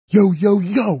Yo, yo,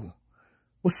 yo!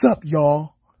 What's up,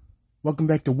 y'all? Welcome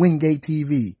back to Wingate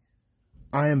TV.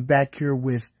 I am back here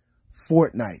with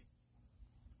Fortnite.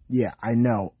 Yeah, I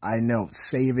know.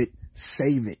 Save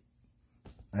it.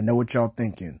 I know what y'all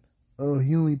thinking. Oh,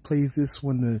 he only plays this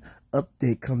when the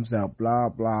update comes out, blah,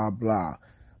 blah, blah.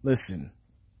 Listen,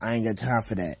 I ain't got time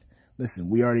for that. Listen,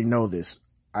 we already know this.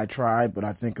 I tried, but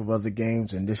I think of other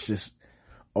games, and this just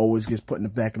always gets put in the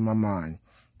back of my mind.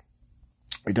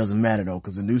 It doesn't matter though,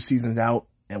 because the new season's out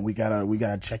and we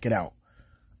gotta check it out.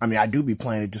 I mean, I do be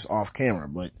playing it just off camera,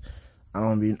 but I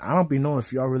don't be knowing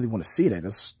if y'all really want to see that.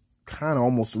 That's kind of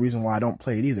almost the reason why I don't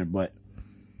play it either. But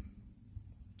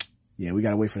yeah, we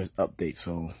gotta wait for this update,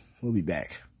 so we'll be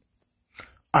back.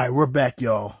 All right, we're back,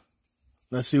 y'all.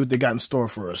 Let's see what they got in store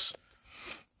for us.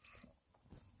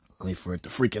 Wait for it to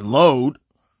freaking load.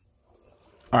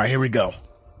 All right, here we go.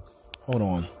 Hold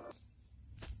on.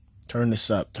 Turn this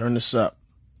up.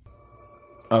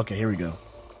 Okay, here we go.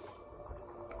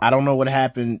 I don't know what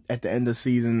happened at the end of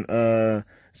season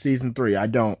 3. I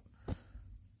don't.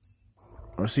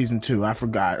 Or season 2. I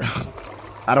forgot.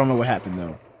 I don't know what happened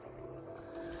though.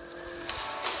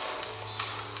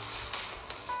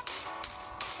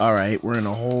 All right, we're in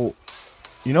a whole.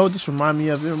 You know what this reminds me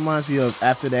of? It reminds me of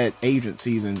after that agent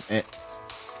season.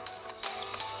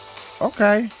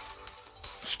 Okay.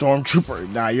 Stormtrooper.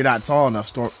 Nah, you're not tall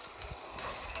enough,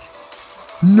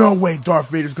 No way Darth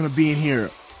Vader's gonna be in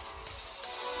here.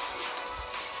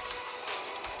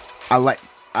 I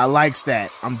likes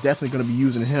that. I'm definitely gonna be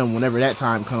using him whenever that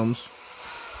time comes.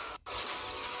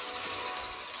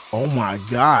 Oh my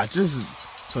god.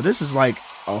 This is like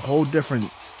a whole different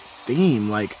theme,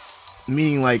 like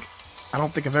meaning like I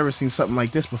don't think I've ever seen something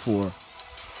like this before.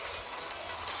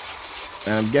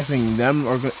 And I'm guessing they're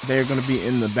gonna be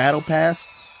in the battle pass.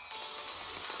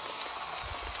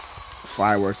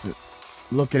 Fireworks.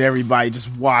 Look at everybody just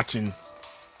watching.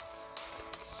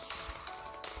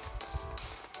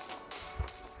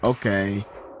 Okay.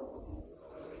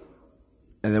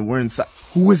 And then we're inside.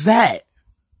 Who was that?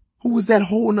 Who was that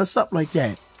holding us up like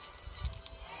that?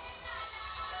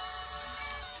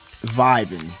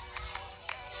 Vibing.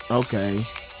 Okay.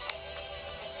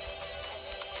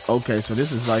 Okay, so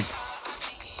this is like...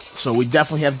 So we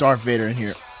definitely have Darth Vader in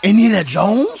here. Indiana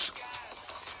Jones?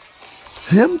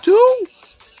 Him too?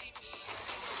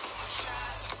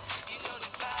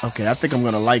 Okay, I think I'm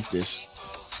gonna like this.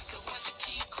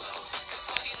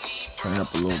 Turn it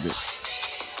up a little bit.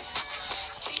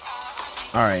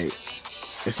 Alright.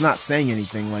 It's not saying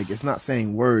anything, like, it's not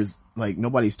saying words, like,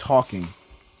 nobody's talking.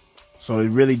 So it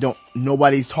really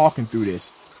nobody's talking through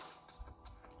this.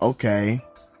 Okay.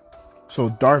 So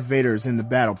Darth Vader is in the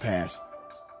battle pass.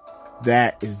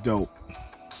 That is dope.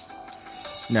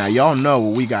 Now, y'all know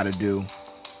what we gotta do.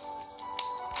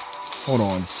 Hold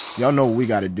on. Y'all know what we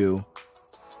gotta do.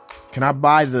 Can I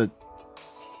buy the...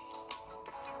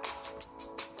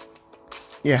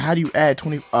 Yeah, how do you add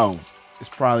 20... Oh, it's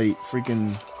probably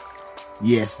freaking...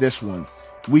 Yes, this one.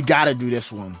 We gotta do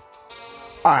this one.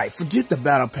 Alright, forget the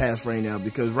battle pass right now,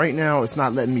 because right now it's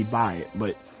not letting me buy it,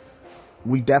 but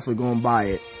we definitely gonna buy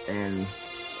it, and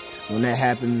when that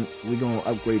happens, we gonna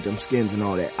upgrade them skins and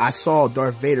all that. I saw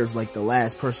Darth Vader's like the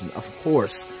last person. Of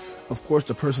course,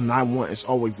 the person I want is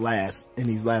always last. In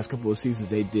these last couple of seasons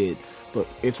they did. But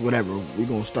it's whatever. We're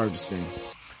going to start this thing.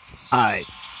 Alright.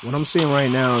 What I'm seeing right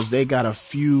now is they got a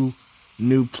few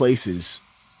new places.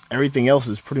 Everything else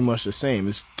is pretty much the same.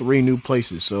 It's 3 new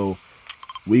places. So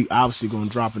we obviously going to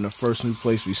drop in the first new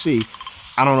place we see.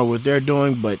 I don't know what they're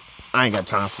doing, but I ain't got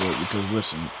time for it. Because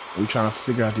listen, we're trying to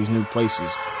figure out these new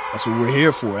places. That's what we're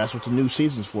here for. That's what the new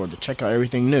season's for. To check out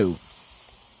everything new.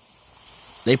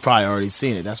 They probably already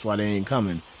seen it. That's why they ain't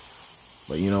coming.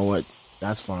 But you know what?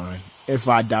 That's fine. If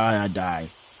I die, I die.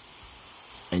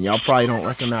 And y'all probably don't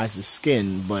recognize the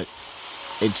skin, but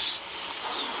it's...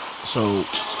 So,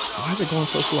 why is it going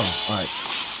so slow? Alright.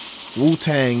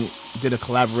 Wu-Tang did a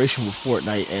collaboration with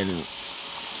Fortnite, and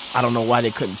I don't know why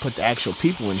they couldn't put the actual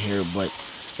people in here, but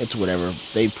it's whatever.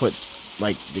 They put,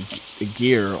 like, the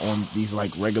gear on these,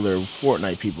 like, regular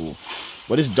Fortnite people.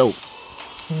 But it's dope.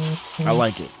 I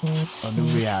like it. A new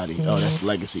reality. Oh, that's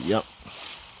Legacy. Yep.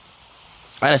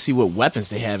 I gotta see what weapons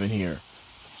they have in here.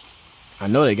 I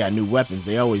know they got new weapons.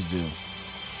 They always do.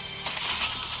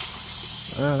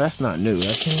 That's not new.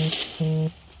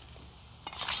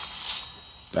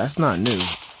 That's not new.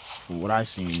 From what I've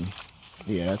seen.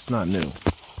 Yeah, that's not new.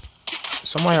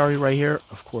 Somebody already right here?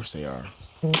 Of course they are.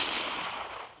 You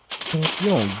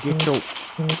don't get your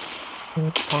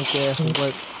punk ass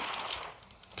away.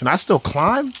 Can I still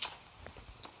climb?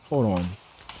 Hold on.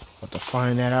 Have to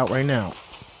find that out right now.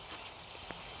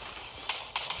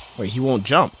 Wait, he won't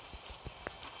jump.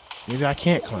 Maybe I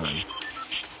can't climb.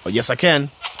 Oh, yes, I can.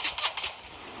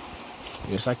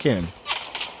 Yes, I can.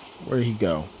 Where did he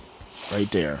go? Right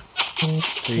there.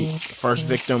 See, first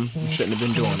victim. You shouldn't have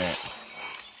been doing that.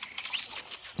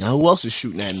 Now, who else is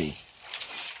shooting at me?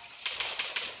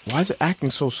 Why is it acting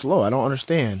so slow? I don't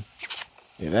understand.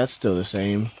 Yeah, that's still the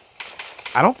same.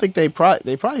 I don't think they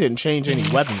probably didn't change any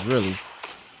weapons, really.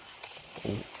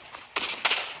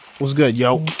 What's good,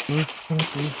 yo?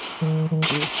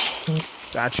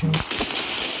 Got you.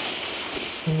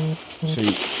 See,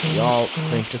 y'all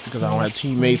think just because I don't have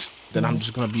teammates that I'm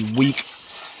just gonna be weak.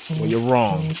 Well, you're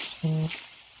wrong.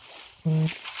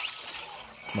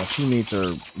 My teammates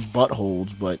are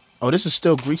buttholes, but oh, this is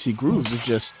still Greasy Grooves. It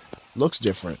just looks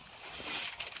different.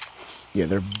 Yeah,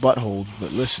 they're buttholes,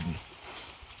 but listen,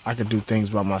 I can do things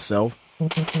by myself.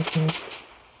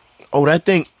 Oh, that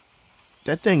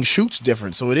thing shoots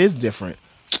different, so it is different.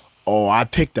 Oh, I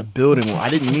picked the building one. I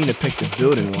didn't mean to pick the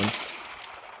building one.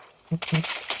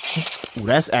 Ooh,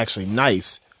 that's actually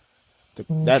nice.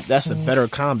 That's a better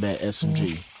combat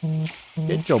SMG.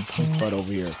 Get your punk butt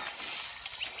over here.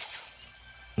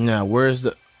 Now, where's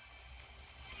the...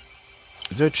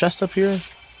 Is there a chest up here?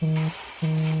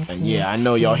 And yeah, I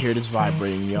know y'all hear this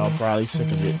vibrating. Y'all probably sick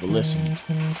of it, but listen.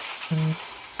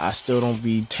 I still don't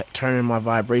be turning my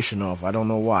vibration off. I don't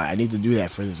know why. I need to do that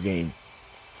for this game.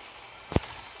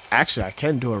 Actually, I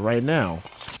can do it right now.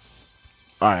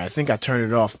 Alright, I think I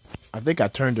turned it off. I think I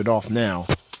turned it off now.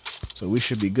 So we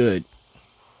should be good.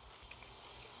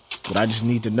 But I just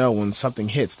need to know when something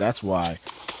hits. That's why.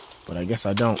 But I guess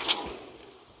I don't.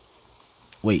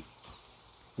 Wait.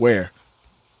 Where?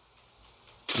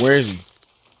 Where is he?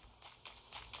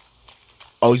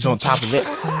 Oh, he's on top of it.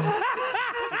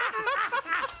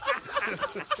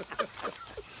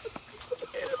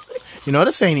 You know,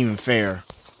 this ain't even fair.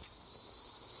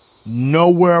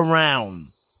 Nowhere around.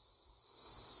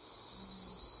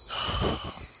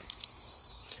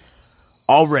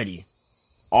 Already.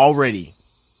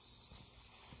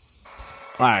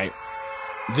 Alright.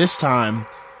 This time,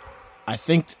 I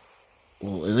think...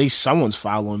 Well, at least someone's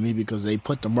following me because they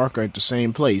put the marker at the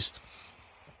same place.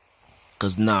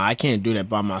 Because, nah, I can't do that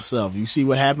by myself. You see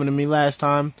what happened to me last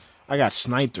time? I got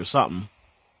sniped or something.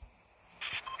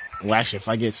 Well, actually, if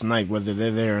I get sniped, whether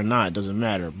they're there or not, it doesn't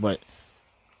matter. But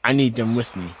I need them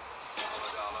with me.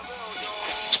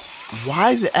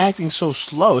 Why is it acting so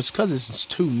slow? It's because it's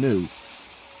too new.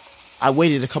 I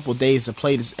waited a couple days to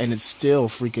play this, and it's still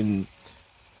freaking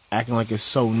acting like it's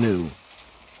so new.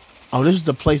 Oh, this is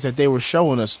the place that they were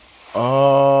showing us.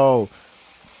 Oh,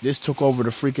 this took over the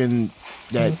freaking,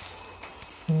 the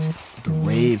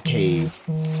rave cave.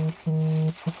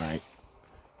 Right.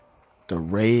 The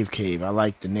rave cave. I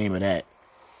like the name of that.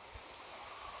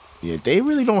 Yeah, they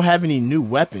really don't have any new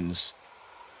weapons.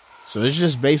 So it's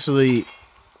just basically,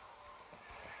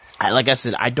 like I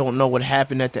said, I don't know what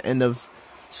happened at the end of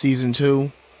season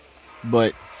 2.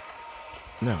 But,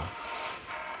 no.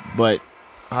 But,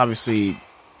 obviously...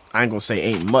 I ain't gonna say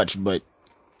ain't much, but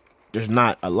there's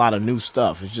not a lot of new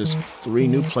stuff. It's just 3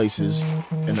 new places,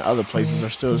 and the other places are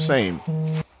still the same.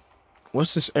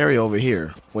 What's this area over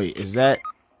here? Wait, is that...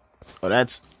 Oh,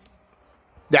 that's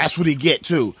what he get,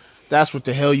 too. That's what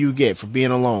the hell you get for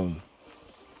being alone.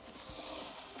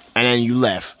 And then you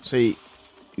left. See,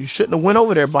 you shouldn't have went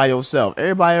over there by yourself.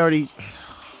 Everybody already...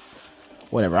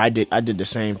 Whatever, I did the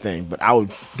same thing, but I was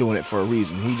doing it for a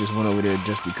reason. He just went over there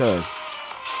just because.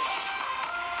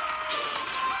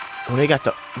 Oh, they got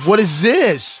the... What is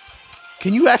this?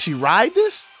 Can you actually ride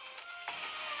this?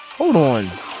 Hold on.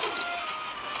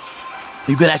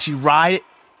 You could actually ride it?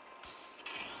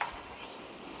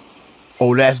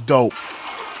 Oh, that's dope.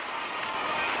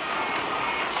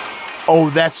 Oh,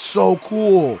 that's so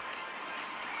cool.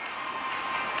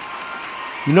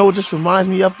 You know what this reminds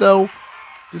me of, though?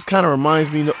 This kind of reminds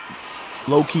me,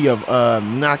 low-key, of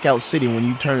Knockout City when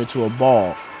you turn into a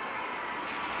ball.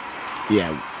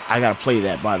 Yeah, I gotta play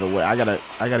that, by the way. I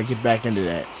gotta get back into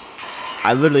that.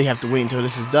 I literally have to wait until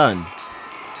this is done.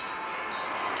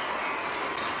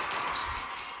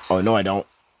 Oh, no, I don't.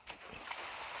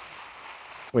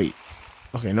 Wait.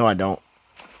 Okay, no, I don't.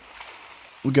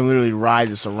 We can literally ride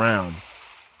this around.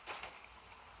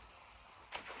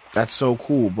 That's so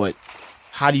cool, but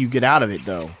how do you get out of it,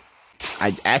 though?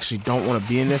 I actually don't want to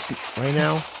be in this right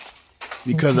now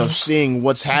because of seeing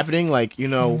what's happening. Like, you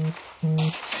know,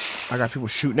 I got people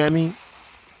shooting at me.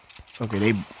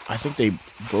 Okay, I think they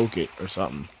broke it or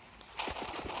something.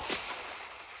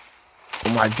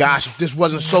 Oh my gosh, if this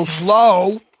wasn't so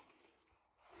slow.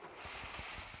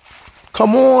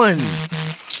 Come on.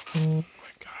 Oh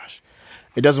my gosh.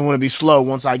 It doesn't want to be slow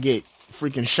once I get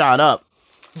freaking shot up.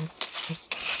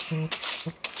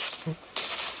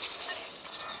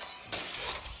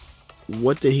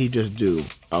 What did he just do?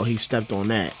 Oh, he stepped on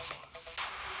that.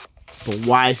 But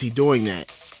why is he doing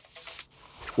that?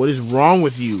 What is wrong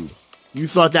with you? You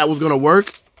thought that was gonna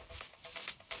work?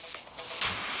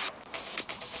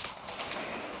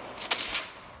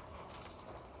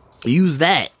 Use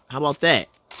that. How about that?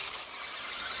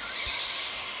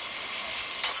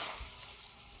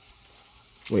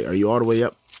 Wait, are you all the way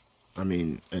up? I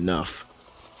mean, enough.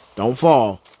 Don't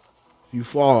fall. If you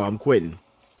fall, I'm quitting.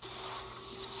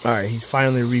 Alright, he's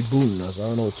finally rebooting us. I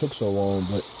don't know it took so long,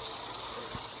 but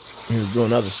he was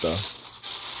doing other stuff.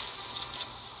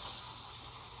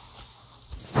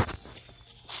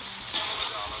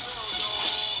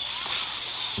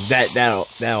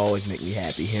 That always make me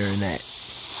happy hearing that.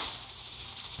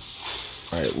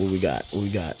 Alright, what we got? What we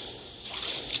got?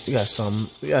 We got something.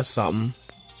 We got something.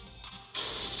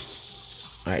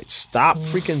 Alright, stop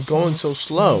freaking going so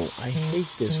slow. I hate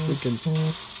this freaking...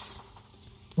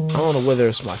 I don't know whether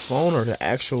it's my phone or the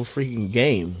actual freaking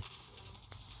game.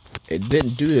 It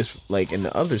didn't do this like in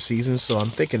the other seasons, so I'm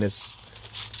thinking it's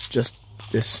just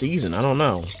this season. I don't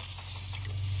know.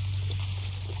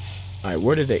 Alright,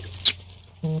 where did they...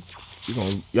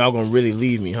 Y'all gonna really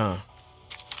leave me, huh?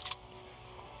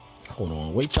 Hold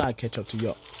on, wait till I catch up to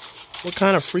y'all. What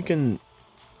kind of freaking...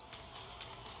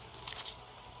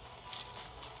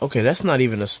 Okay, that's not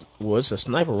even a... Well, it's a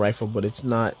sniper rifle, but it's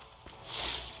not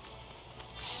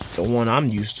the one I'm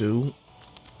used to.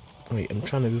 Wait, I'm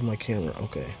trying to move my camera.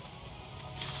 Okay.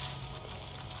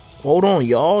 Hold on,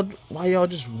 y'all. Why y'all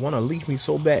just want to leave me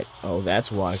so bad? Oh,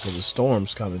 that's why, because the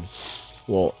storm's coming.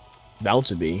 Well, about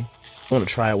to be. I want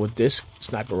to try out what this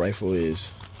sniper rifle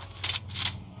is.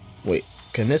 Wait,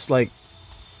 can this, like...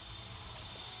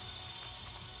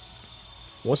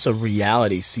 What's a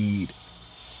reality seed?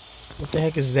 What the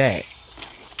heck is that?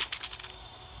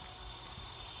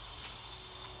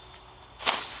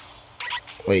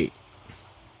 Wait.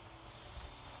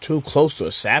 Too close to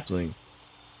a sapling?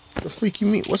 What the freak you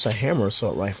mean? What's a hammer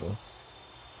assault rifle?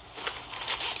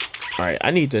 Alright,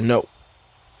 I need to know.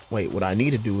 Wait, what I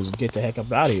need to do is get the heck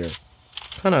up out of here.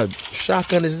 What kind of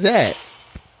shotgun is that?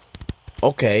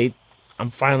 Okay, I'm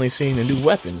finally seeing the new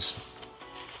weapons.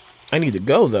 I need to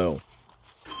go, though.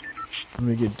 Let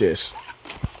me get this.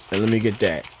 And let me get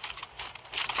that.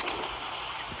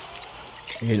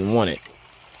 He didn't want it.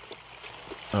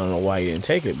 I don't know why he didn't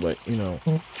take it, but, you know,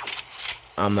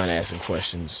 I'm not asking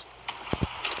questions.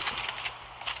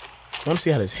 I want to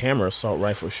see how this hammer assault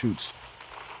rifle shoots.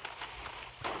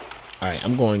 Alright,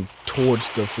 I'm going towards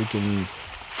the freaking...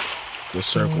 the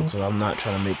circle, because I'm not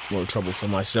trying to make more trouble for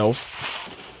myself.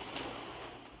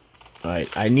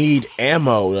 Alright, I need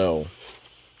ammo, though.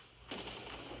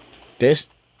 This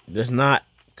does not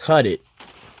cut it.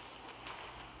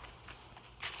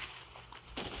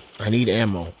 I need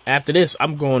ammo. After this,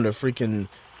 I'm going to freaking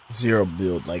zero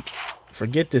build. Like,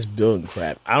 forget this building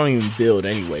crap. I don't even build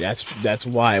anyway. That's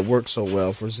why it works so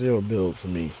well for zero build for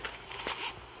me.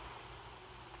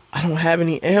 I don't have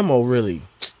any ammo, really.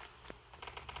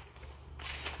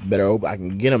 Better hope I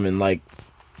can get them in, like,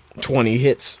 20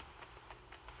 hits.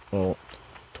 Well,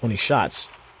 20 shots.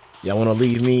 Y'all want to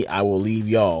leave me? I will leave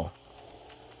y'all.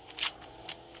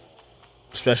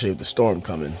 Especially with the storm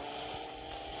coming.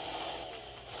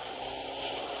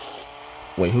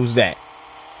 Wait, who's that?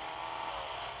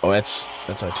 Oh, that's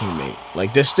our teammate.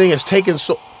 Like, this thing is taking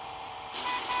so...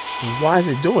 Why is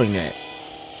it doing that?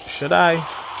 Should I?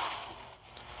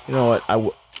 You know what? I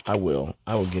will.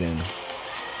 I will get in.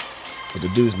 But the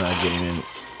dude's not getting in.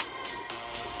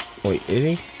 Wait, is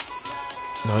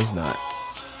he? No, he's not.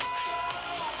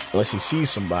 Unless he sees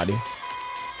somebody.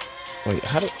 Wait,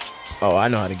 how do... Oh, I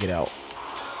know how to get out.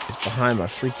 It's behind my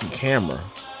freaking camera.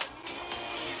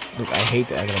 Look, I hate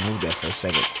that. I gotta move that for a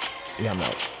second. Yeah, I'm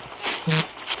out.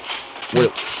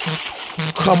 Wait.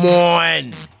 Come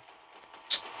on!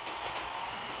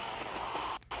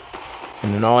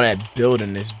 And then all that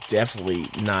building is definitely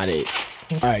not it.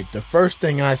 Alright, the first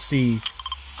thing I see,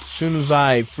 as soon as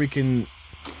I freaking...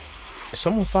 Is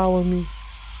someone following me?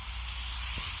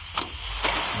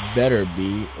 Better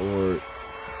be, or...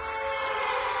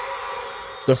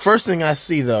 The first thing I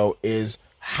see, though, is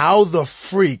how the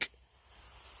freak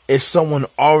is someone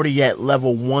already at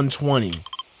level 120?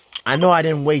 I know I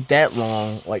didn't wait that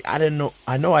long. Like, I know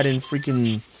I didn't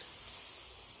freaking...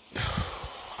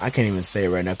 I can't even say it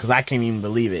right now, because I can't even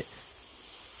believe it.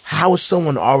 How is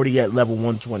someone already at level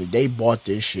 120? They bought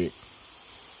this shit.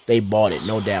 They bought it,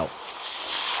 no doubt.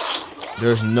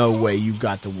 There's no way you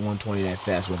got to 120 that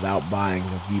fast without buying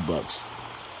the V-Bucks.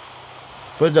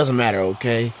 But it doesn't matter,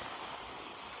 okay?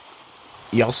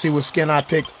 Y'all see what skin I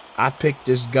picked? I picked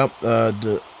this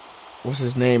what's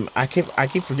his name? I keep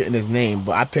forgetting his name,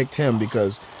 but I picked him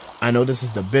because I know this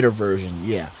is the bitter version.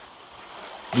 Yeah,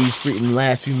 these freaking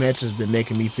last few matches have been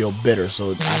making me feel bitter,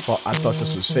 so I thought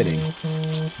this was fitting.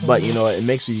 But you know, it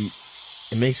makes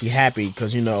me happy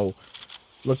because you know,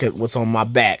 look at what's on my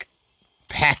back.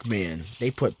 Pac-Man.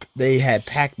 They had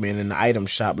Pac-Man in the item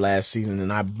shop last season,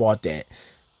 and I bought that.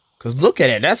 Cause look at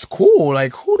it, that's cool.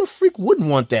 Like, who the freak wouldn't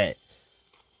want that?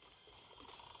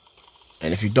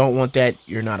 And if you don't want that,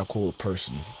 you're not a cool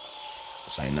person.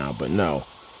 Say no, but no,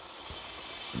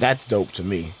 that's dope to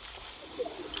me.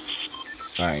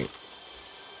 All right,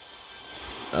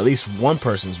 at least one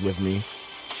person's with me.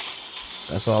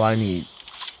 That's all I need.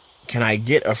 Can I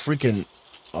get a freaking?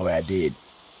 Oh, I did.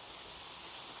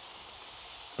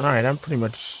 All right, I'm pretty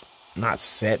much not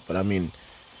set, but I mean,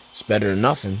 it's better than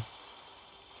nothing.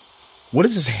 What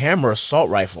is this hammer assault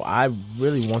rifle? I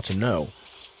really want to know.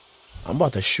 I'm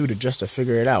about to shoot it just to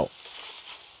figure it out.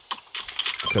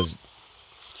 Because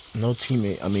no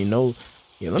teammate, I mean, no...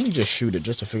 Yeah, let me just shoot it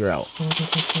just to figure out.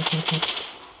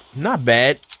 Not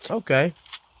bad. Okay.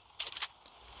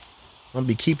 I'll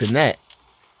be keeping that.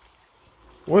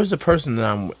 Where's the person that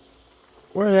I'm with?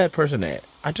 Where's that person at?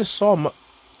 I just saw my...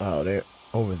 Oh, they're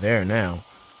over there now.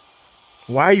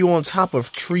 Why are you on top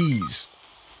of trees?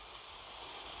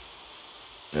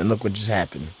 And look what just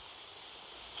happened.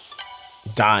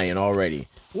 Dying already.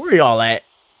 Where y'all at?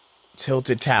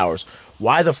 Tilted Towers.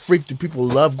 Why the freak do people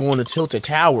love going to Tilted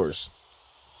Towers?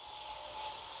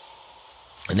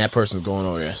 And that person's going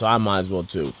over there, so I might as well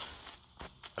too.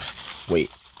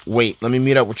 Wait. Let me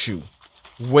meet up with you.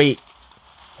 Wait.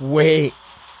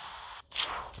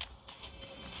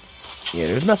 Yeah,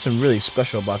 there's nothing really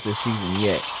special about this season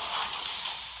yet.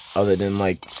 Other than,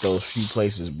 like, those few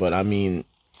places. But, I mean...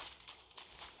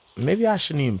 Maybe I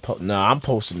shouldn't even post... No, I'm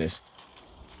posting this.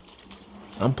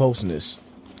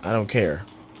 I don't care.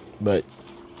 But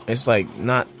it's like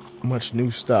not much new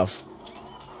stuff.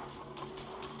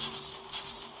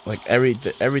 Like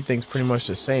everything's pretty much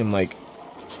the same. Like,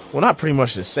 well, not pretty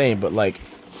much the same, but like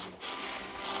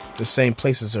the same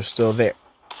places are still there.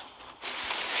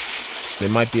 They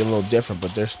might be a little different,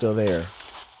 but they're still there.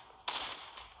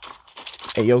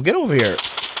 Hey, yo, get over here.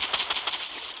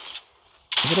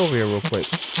 Get over here real quick.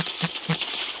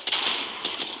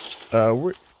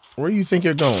 Where do you think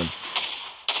you're going?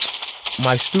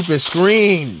 My stupid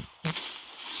screen.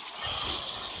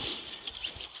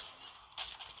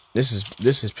 This is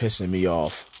pissing me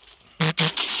off.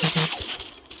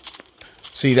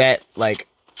 See that? Like,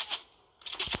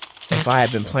 if I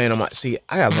had been playing on my... See,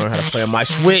 I gotta learn how to play on my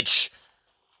Switch.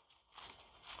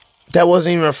 That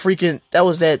wasn't even a freaking... That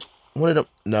was that... One of them...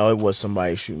 No, it was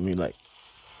somebody shooting me. Like,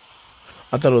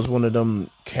 I thought it was one of them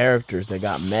characters that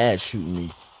got mad shooting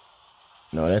me.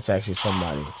 No, that's actually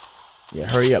somebody. Yeah,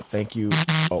 hurry up. Thank you.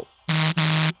 Oh.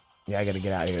 Yeah, I gotta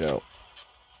get out of here, though.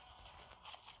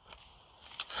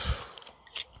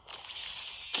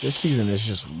 This season is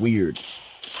just weird.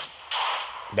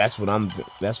 That's what I'm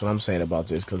saying about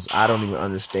this, because I don't even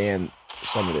understand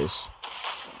some of this.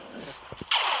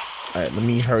 Alright, let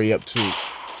me hurry up too.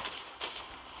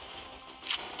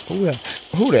 Who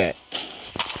that?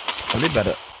 Oh, they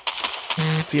better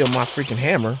feel my freaking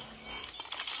hammer.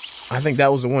 I think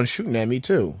that was the one shooting at me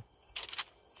too.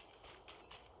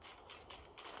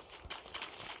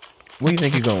 Where do you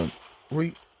think you're going?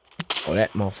 Oh,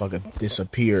 that motherfucker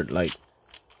disappeared. Like,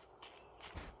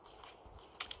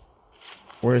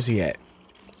 where is he at?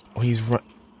 Oh, he's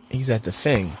at the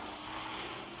thing.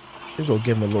 Let's go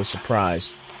give him a little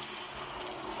surprise.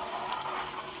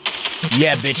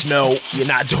 Yeah, bitch, no, you're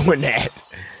not doing that.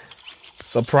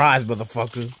 Surprise,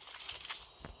 motherfucker.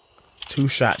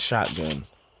 2-shot shotgun.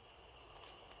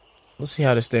 Let's see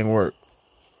how this thing works.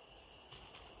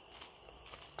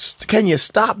 Can you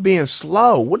stop being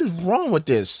slow? What is wrong with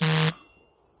this?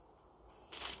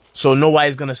 So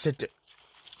nobody's gonna sit there.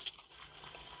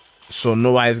 So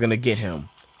nobody's gonna get him.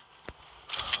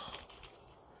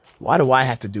 Why do I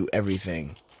have to do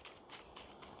everything?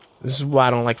 This is why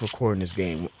I don't like recording this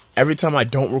game. Every time I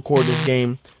don't record this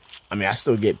game, I mean, I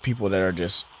still get people that are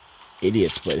just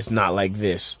idiots, but it's not like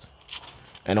this.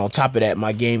 And on top of that,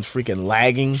 my game's freaking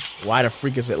lagging. Why the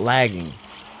freak is it lagging?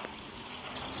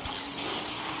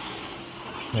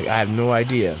 Like, I have no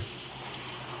idea.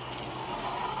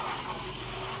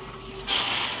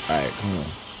 Alright, come on.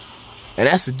 And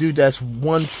that's the dude that's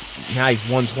now he's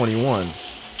 121.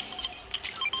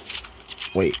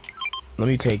 Wait. Let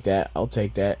me take that. I'll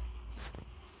take that.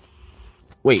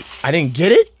 Wait, I didn't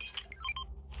get it?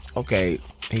 Okay,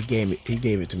 he gave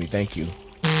it to me. Thank you.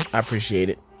 I appreciate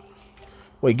it.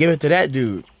 Wait, give it to that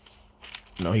dude.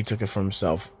 No, he took it for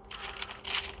himself.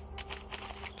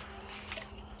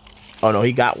 Oh, no,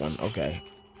 he got one. Okay.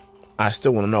 I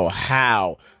still want to know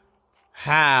how.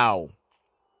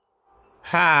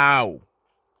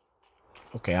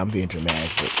 Okay, I'm being dramatic,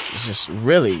 but it's just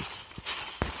really...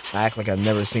 I act like I've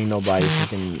never seen nobody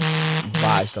freaking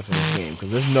buy stuff in this game.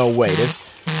 Because there's no way.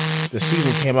 The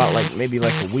season came out maybe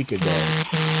a week ago.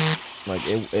 Like,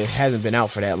 it hasn't been out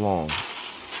for that long.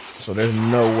 So there's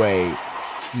no way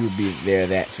you would be there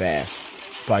that fast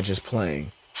by just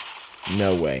playing.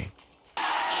 No way.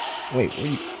 Wait,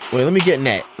 let me get in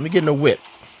that. Let me get in the whip.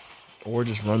 Or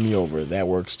just run me over. That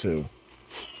works too.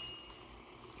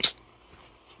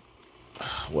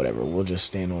 Whatever, we'll just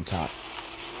stand on top.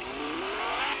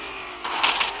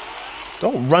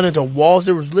 Don't run into walls.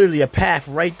 There was literally a path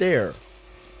right there.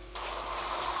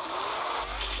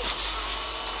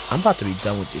 I'm about to be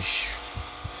done with this.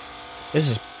 This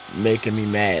is making me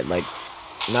mad. Like,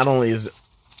 not only is it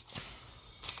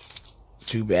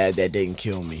too bad that didn't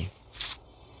kill me.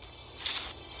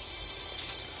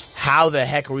 How the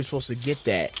heck are we supposed to get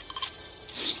that?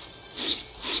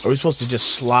 Are we supposed to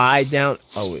just slide down?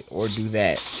 Oh, wait, or do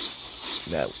that?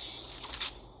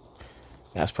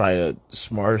 That's probably the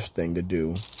smartest thing to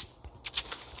do.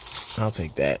 I'll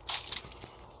take that.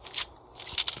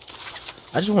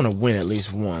 I just want to win at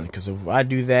least one, because if I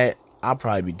do that, I'll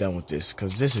probably be done with this,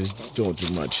 because this is doing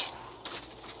too much.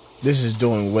 This is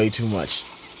doing way too much.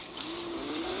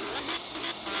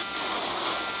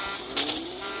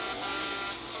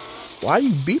 Why are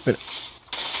you beeping?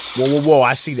 Whoa,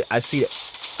 I see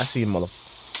you, mother.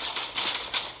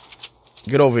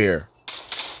 Get over here.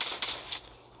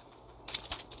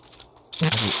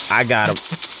 I got him.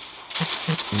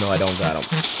 No, I don't got him.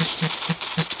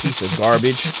 Piece of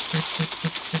garbage.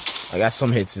 I got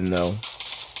some hits in, though.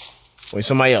 Wait,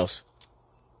 somebody else.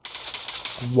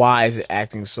 Why is it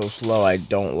acting so slow? I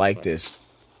don't like this.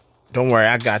 Don't worry,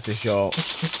 I got this, y'all.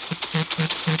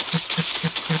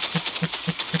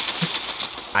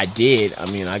 I did. I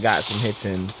mean, I got some hits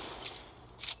in.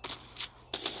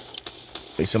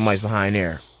 Wait, somebody's behind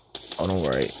there. Oh, don't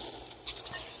worry.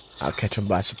 I'll catch them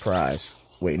by surprise.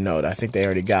 Wait, no, I think they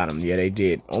already got him. Yeah, they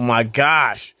did. Oh, my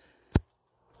gosh.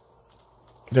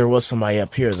 There was somebody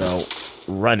up here, though,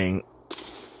 running.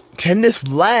 Can this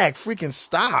lag freaking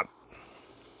stop?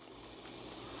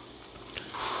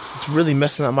 It's really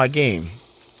messing up my game.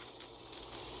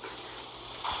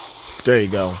 There you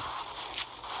go.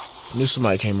 I knew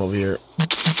somebody came over here.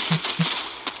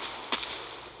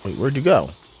 Wait, where'd you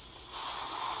go?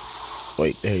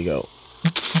 Wait, there you go.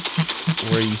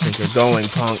 Where do you think you're going,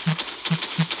 punk?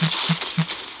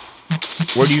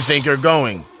 Where do you think you're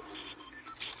going?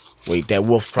 Wait, that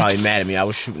wolf's probably mad at me. I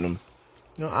was shooting him.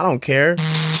 No, I don't care.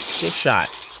 Get shot.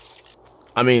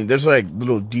 I mean, there's like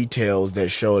little details that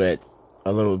show that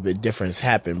a little bit difference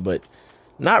happened, but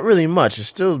not really much. It's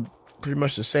still pretty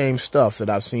much the same stuff that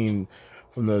I've seen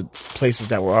from the places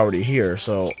that were already here.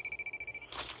 So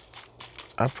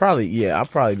I'll probably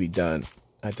be done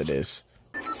after this.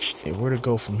 Hey, where to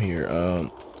go from here?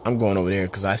 I'm going over there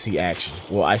because I see action.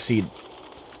 Well, I see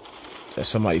that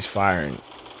somebody's firing.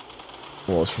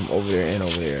 Well, it's from over there and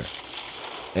over there.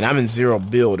 And I'm in 0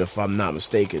 build if I'm not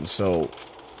mistaken. So,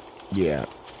 yeah.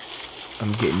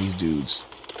 I'm getting these dudes.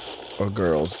 Or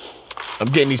girls. I'm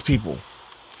getting these people.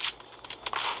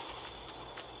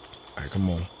 Alright, come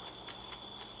on.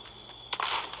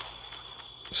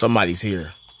 Somebody's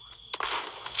here.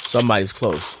 Somebody's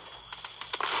close.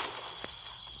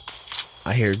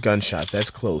 I hear gunshots. That's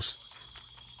close.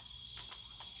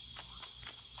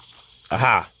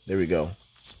 Aha! There we go.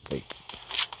 Wait.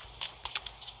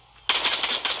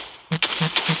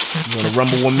 You wanna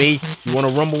rumble with me? You wanna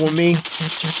rumble with me?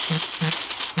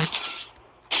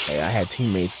 Hey, I had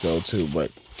teammates though too,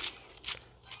 but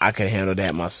I could handle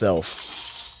that myself.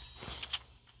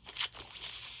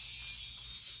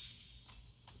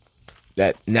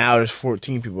 That now there's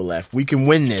 14 people left. We can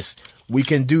win this. We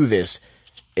can do this.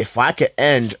 If I could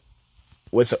end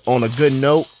on a good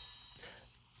note,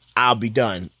 I'll be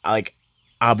done.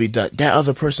 I'll be done. That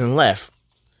other person left.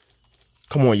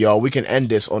 Come on, y'all. We can end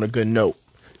this on a good note.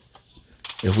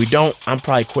 If we don't, I'm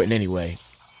probably quitting anyway.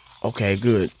 Okay,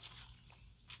 good.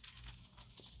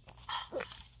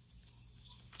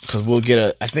 Because we'll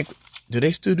get I think, do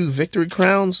they still do victory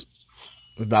crowns?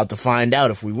 We're about to find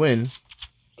out if we win.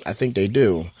 I think they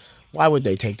do. Why would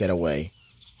they take that away?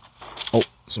 Oh,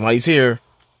 somebody's here.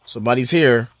 Somebody's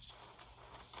here.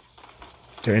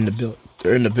 They're in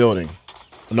the building.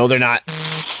 No, they're not.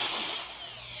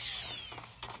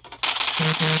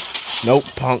 Nope,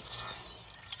 punk.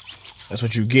 That's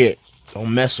what you get.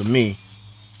 Don't mess with me.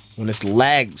 When this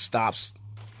lag stops,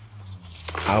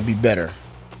 I'll be better.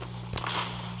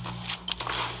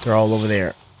 They're all over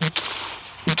there.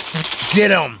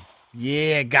 Get him.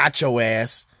 Yeah, got your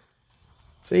ass.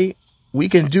 See, we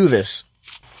can do this.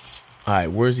 All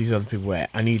right, where's these other people at?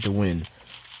 I need to win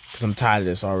because I'm tired of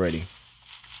this already.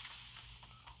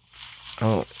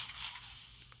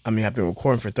 I've been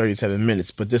recording for 37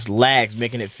 minutes, but this lag's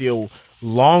making it feel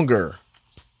longer.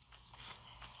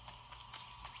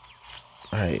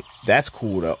 All right, that's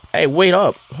cool though. Hey, wait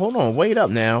up. Hold on, wait up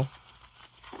now.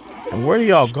 And where are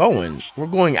y'all going? We're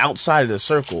going outside of the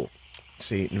circle.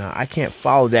 See, now I can't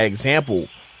follow that example.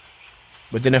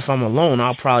 But then if I'm alone,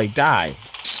 I'll probably die.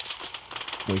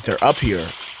 Wait, they're up here.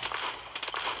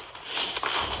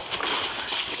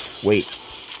 Wait.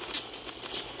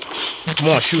 Come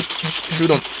on, shoot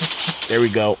them. There we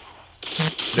go.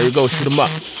 There we go, shoot them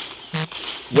up.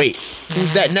 Wait,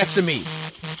 who's that next to me?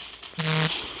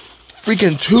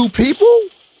 Freaking 2 people?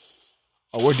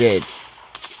 Oh, we're dead.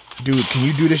 Dude, can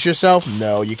you do this yourself?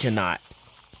 No, you cannot.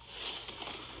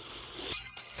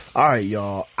 Alright,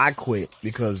 y'all. I quit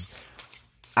because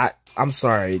I'm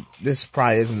sorry. This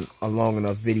probably isn't a long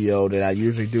enough video that I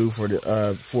usually do for the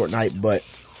Fortnite, but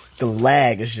the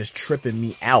lag is just tripping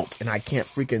me out, and I can't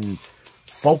freaking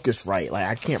focus right. Like,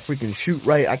 I can't freaking shoot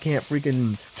right. I can't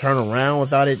freaking turn around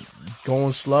without it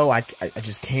going slow. I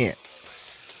just can't.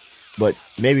 But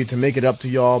maybe to make it up to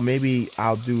y'all, maybe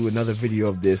I'll do another video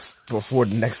of this before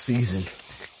the next season.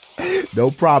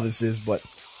 No promises, but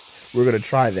we're going to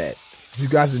try that. If you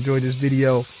guys enjoyed this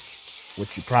video,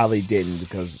 which you probably didn't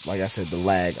because, like I said, the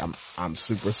lag, I'm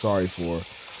super sorry for.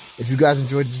 If you guys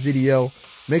enjoyed this video,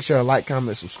 make sure to like,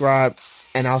 comment, subscribe,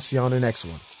 and I'll see you on the next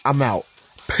one. I'm out.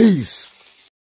 Peace.